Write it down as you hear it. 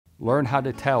Learn how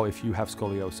to tell if you have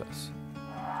scoliosis.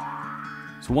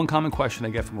 So one common question I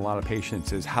get from a lot of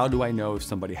patients is, how do I know if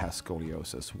somebody has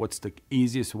scoliosis? What's the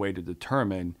easiest way to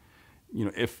determine,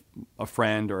 if a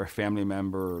friend or a family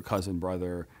member or cousin,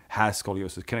 brother has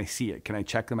scoliosis? Can I see it? Can I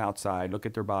check them outside, look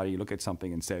at their body, look at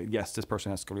something and say, yes, this person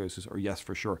has scoliosis, or yes,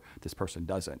 for sure, this person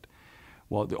doesn't?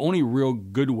 Well, the only real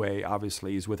good way,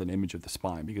 obviously, is with an image of the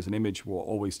spine, because an image will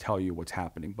always tell you what's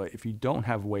happening. But if you don't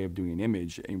have a way of doing an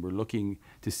image and we're looking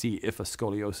to see if a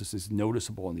scoliosis is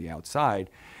noticeable on the outside,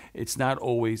 it's not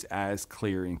always as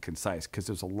clear and concise, because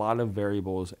there's a lot of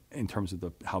variables in terms of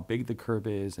how big the curve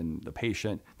is and the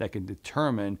patient that can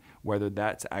determine whether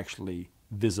that's actually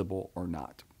visible or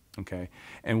not. Okay?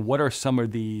 And what are some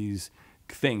of these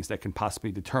things that can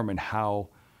possibly determine how,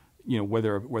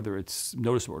 whether it's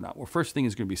noticeable or not? Well, first thing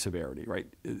is going to be severity, right?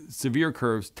 Severe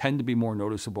curves tend to be more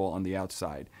noticeable on the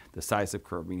outside. The size of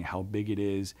curve, meaning how big it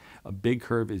is. A big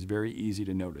curve is very easy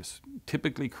to notice.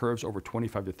 Typically, curves over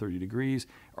 25 to 30 degrees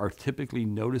are typically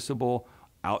noticeable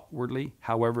outwardly.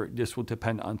 However, this will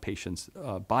depend on patient's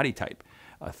body type.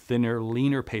 A thinner,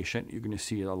 leaner patient, you're going to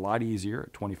see it a lot easier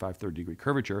at 25, 30 degree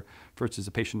curvature versus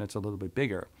a patient that's a little bit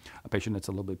bigger. A patient that's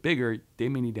a little bit bigger, they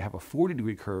may need to have a 40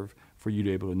 degree curve for you to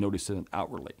be able to notice it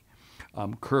outwardly.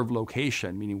 Curve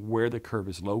location, meaning where the curve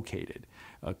is located.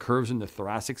 Curves in the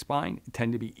thoracic spine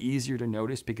tend to be easier to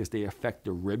notice because they affect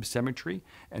the rib symmetry,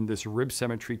 and this rib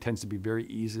symmetry tends to be very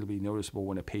easily noticeable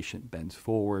when a patient bends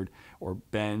forward or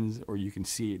bends, or you can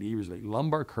see it easily.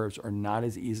 Lumbar curves are not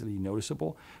as easily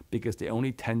noticeable because they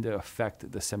only tend to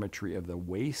affect the symmetry of the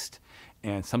waist,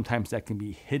 and sometimes that can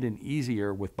be hidden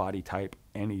easier with body type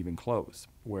and even clothes,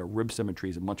 where rib symmetry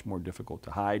is much more difficult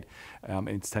to hide, and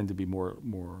it's tend to be more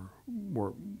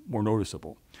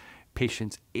noticeable.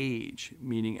 Patients' age,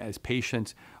 meaning as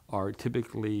patients are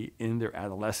typically in their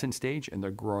adolescent stage and they're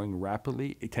growing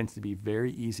rapidly, it tends to be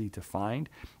very easier to find.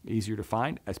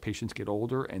 As patients get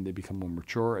older and they become more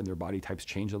mature and their body types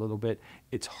change a little bit,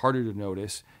 it's harder to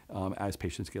notice as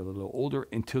patients get a little older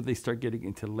until they start getting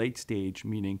into late stage,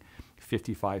 meaning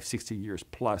 55, 60 years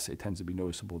plus, it tends to be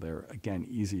noticeable there, again,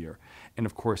 easier. And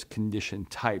of course, condition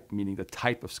type, meaning the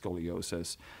type of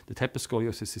scoliosis. The type of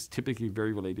scoliosis is typically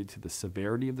very related to the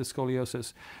severity of the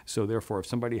scoliosis. So therefore, if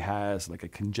somebody has like a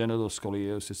congenital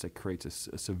scoliosis that creates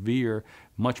a severe,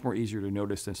 much more easier to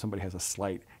notice than somebody has a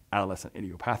slight adolescent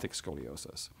idiopathic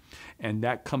scoliosis. And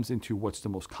that comes into what's the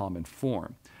most common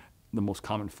form. The most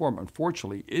common form,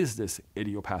 unfortunately, is this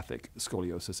idiopathic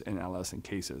scoliosis in adolescent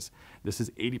cases. This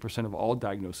is 80% of all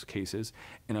diagnosed cases.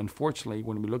 And unfortunately,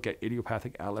 when we look at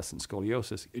idiopathic adolescent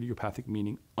scoliosis, idiopathic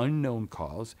meaning unknown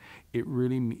cause, we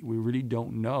really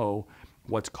don't know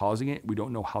what's causing it. We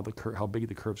don't know how big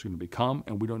the curve is going to become,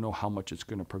 and we don't know how much it's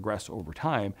going to progress over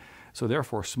time. So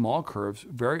therefore, small curves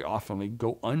very often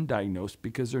go undiagnosed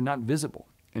because they're not visible.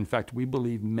 In fact, we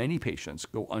believe many patients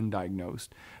go undiagnosed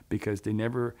because they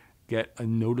never get a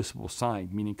noticeable sign,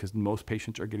 meaning because most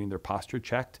patients are getting their posture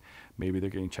checked. Maybe they're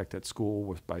getting checked at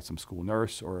school by some school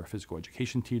nurse or a physical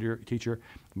education teacher.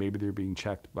 Maybe they're being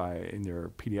checked in their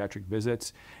pediatric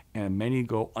visits. And many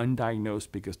go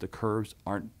undiagnosed because the curves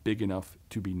aren't big enough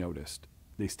to be noticed.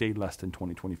 They stay less than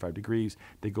 20, 25 degrees.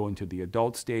 They go into the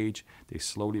adult stage. They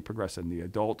slowly progress in the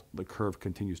adult. The curve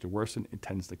continues to worsen. It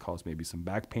tends to cause maybe some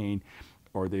back pain,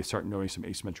 or they start noticing some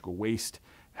asymmetrical waist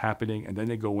happening, and then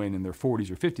they go in their 40s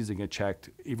or 50s and get checked,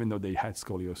 even though they had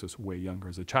scoliosis way younger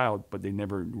as a child, but they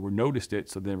never noticed it,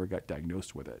 so they never got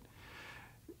diagnosed with it.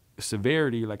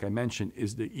 Severity, like I mentioned,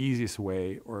 is the easiest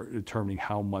way or determining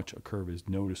how much a curve is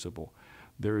noticeable.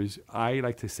 I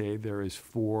like to say there is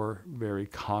 4 very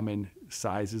common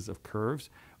sizes of curves.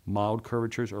 Mild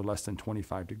curvatures are less than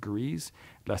 25 degrees.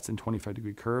 Less than 25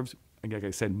 degree curves, like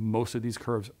I said, most of these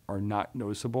curves are not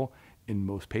noticeable in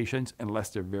most patients unless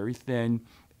they're very thin,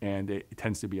 and it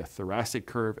tends to be a thoracic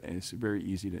curve, and it's very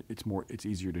easy it's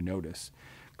easier to notice.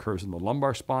 Curves in the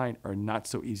lumbar spine are not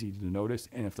so easy to notice,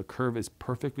 and if the curve is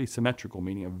perfectly symmetrical,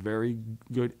 meaning a very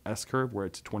good S curve where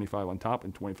it's 25 on top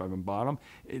and 25 on bottom,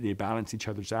 they balance each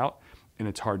other's out, and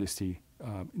it's hard to see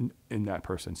in that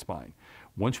person's spine.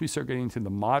 Once we start getting into the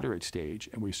moderate stage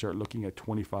and we start looking at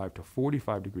 25 to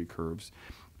 45 degree curves,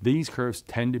 these curves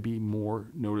tend to be more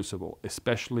noticeable,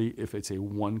 especially if it's a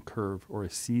one curve or a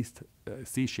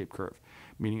C-shaped curve,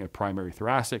 meaning a primary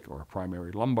thoracic or a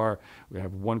primary lumbar. We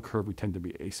have one curve, we tend to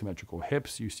be asymmetrical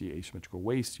hips, you see asymmetrical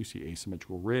waist, you see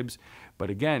asymmetrical ribs.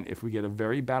 But again, if we get a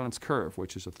very balanced curve,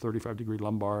 which is a 35 degree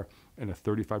lumbar and a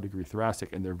 35 degree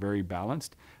thoracic, and they're very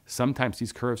balanced, sometimes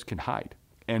these curves can hide.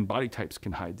 And body types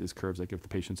can hide these curves. Like if the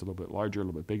patient's a little bit larger, a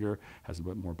little bit bigger, has a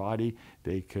bit more body,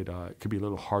 they could be a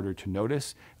little harder to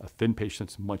notice. A thin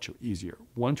patient's much easier.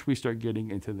 Once we start getting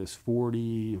into this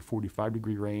 40, 45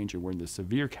 degree range, and we're in the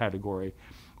severe category,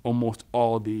 almost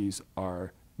all of these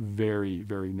are very,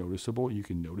 very noticeable. You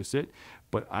can notice it,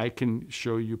 but I can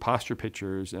show you posture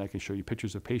pictures, and I can show you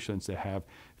pictures of patients that have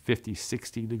 50,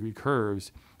 60 degree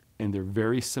curves, and they're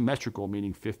very symmetrical,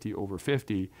 meaning 50 over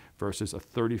 50 versus a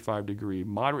 35 degree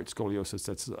moderate scoliosis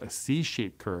that's a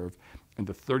C-shaped curve, and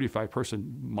the 35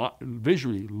 person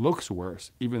visually looks worse,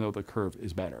 even though the curve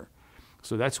is better.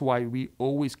 So that's why we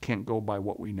always can't go by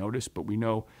what we notice, but we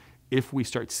know if we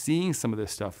start seeing some of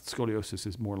this stuff, scoliosis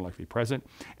is more likely present.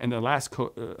 And the last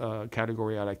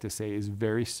category I like to say is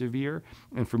very severe.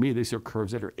 And for me, these are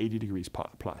curves that are 80 degrees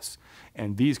plus.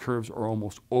 And these curves are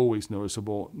almost always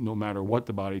noticeable, no matter what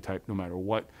the body type, no matter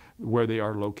where they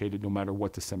are located, no matter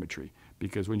what the symmetry.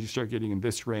 Because when you start getting in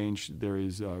this range, there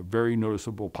is very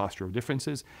noticeable postural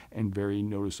differences and very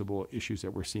noticeable issues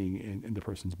that we're seeing in the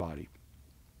person's body.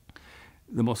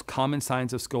 The most common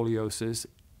signs of scoliosis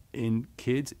in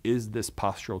kids is this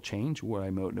postural change, what I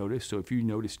might notice. So if you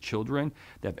notice children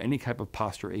that have any type of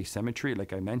postural asymmetry,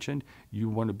 like I mentioned, you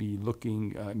want to be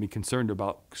concerned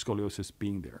about scoliosis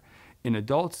being there. In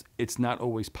adults, it's not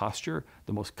always posture.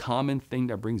 The most common thing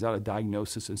that brings out a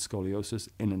diagnosis in scoliosis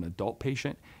in an adult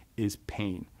patient is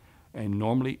pain. And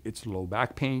normally it's low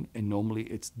back pain, and normally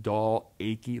it's dull,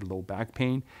 achy, low back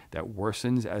pain that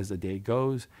worsens as the day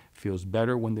goes, feels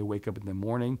better when they wake up in the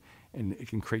morning, and it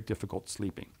can create difficult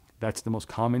sleeping. That's the most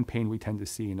common pain we tend to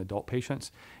see in adult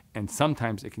patients, and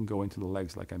sometimes it can go into the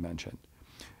legs, like I mentioned.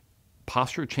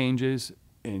 Posture changes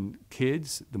in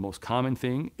kids, the most common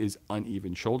thing is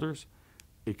uneven shoulders.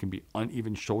 It can be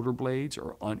uneven shoulder blades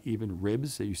or uneven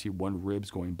ribs. So you see one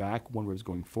rib's going back, one rib's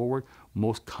going forward.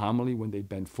 Most commonly when they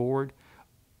bend forward.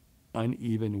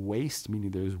 Uneven waist,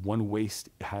 meaning there's one waist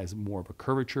has more of a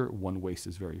curvature, one waist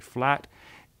is very flat.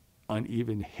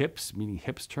 Uneven hips, meaning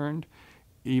hips turned.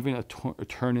 Even a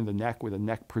turn in the neck where the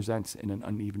neck presents in an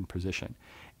uneven position.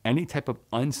 Any type of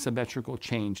unsymmetrical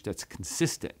change that's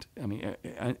consistent,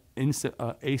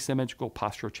 asymmetrical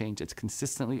postural change that's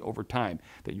consistently over time,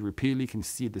 that you repeatedly can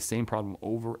see the same problem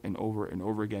over and over and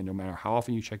over again, no matter how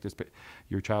often you check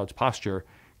your child's posture,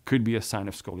 could be a sign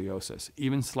of scoliosis,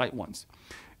 even slight ones.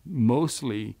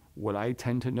 Mostly what I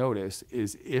tend to notice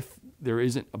is if there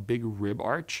isn't a big rib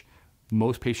arch,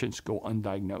 most patients go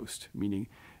undiagnosed, meaning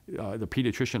the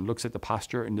pediatrician looks at the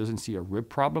posture and doesn't see a rib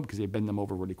problem because they bend them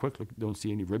over really quick, don't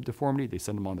see any rib deformity, they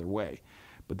send them on their way.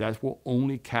 But that will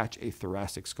only catch a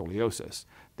thoracic scoliosis.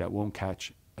 That won't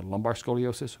catch a lumbar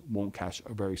scoliosis, won't catch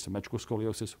a very symmetrical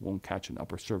scoliosis, won't catch an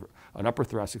upper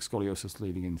thoracic scoliosis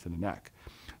leading into the neck.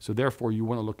 So therefore, you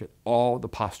want to look at all the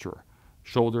posture,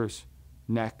 shoulders,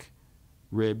 neck,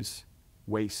 ribs,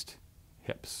 waist,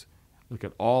 hips. Look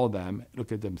at all of them,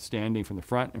 look at them standing from the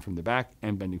front and from the back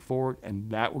and bending forward, and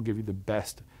that will give you the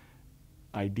best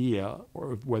idea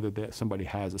or whether somebody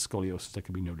has a scoliosis that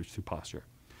can be noticed through posture.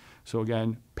 So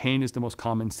again, pain is the most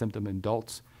common symptom in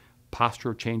adults.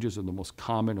 Postural changes are the most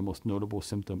common and most notable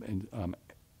symptom in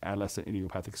adolescent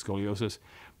idiopathic scoliosis,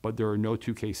 but there are no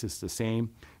two cases the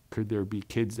same. Could there be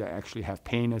kids that actually have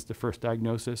pain as the first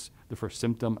diagnosis, the first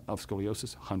symptom of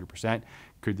scoliosis? 100%.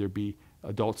 Could there be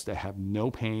adults that have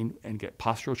no pain and get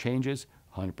postural changes?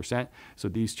 100%. So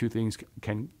these two things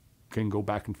can go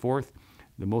back and forth.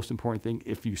 The most important thing,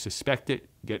 if you suspect it,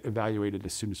 get evaluated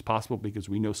as soon as possible, because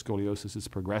we know scoliosis is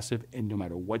progressive and no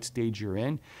matter what stage you're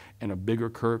in, and a bigger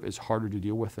curve is harder to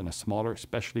deal with than a smaller,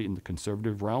 especially in the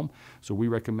conservative realm. So we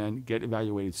recommend get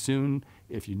evaluated soon.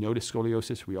 If you notice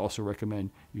scoliosis, we also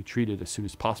recommend you treat it as soon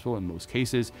as possible in most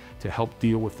cases to help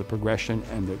deal with the progression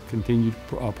and the continued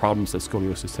problems that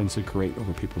scoliosis tends to create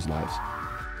over people's lives.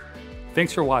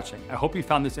 Thanks for watching. I hope you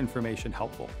found this information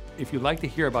helpful. If you'd like to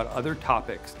hear about other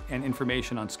topics and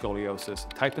information on scoliosis,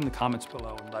 type in the comments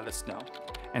below and let us know.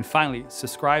 And finally,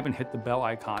 subscribe and hit the bell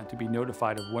icon to be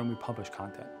notified of when we publish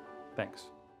content. Thanks.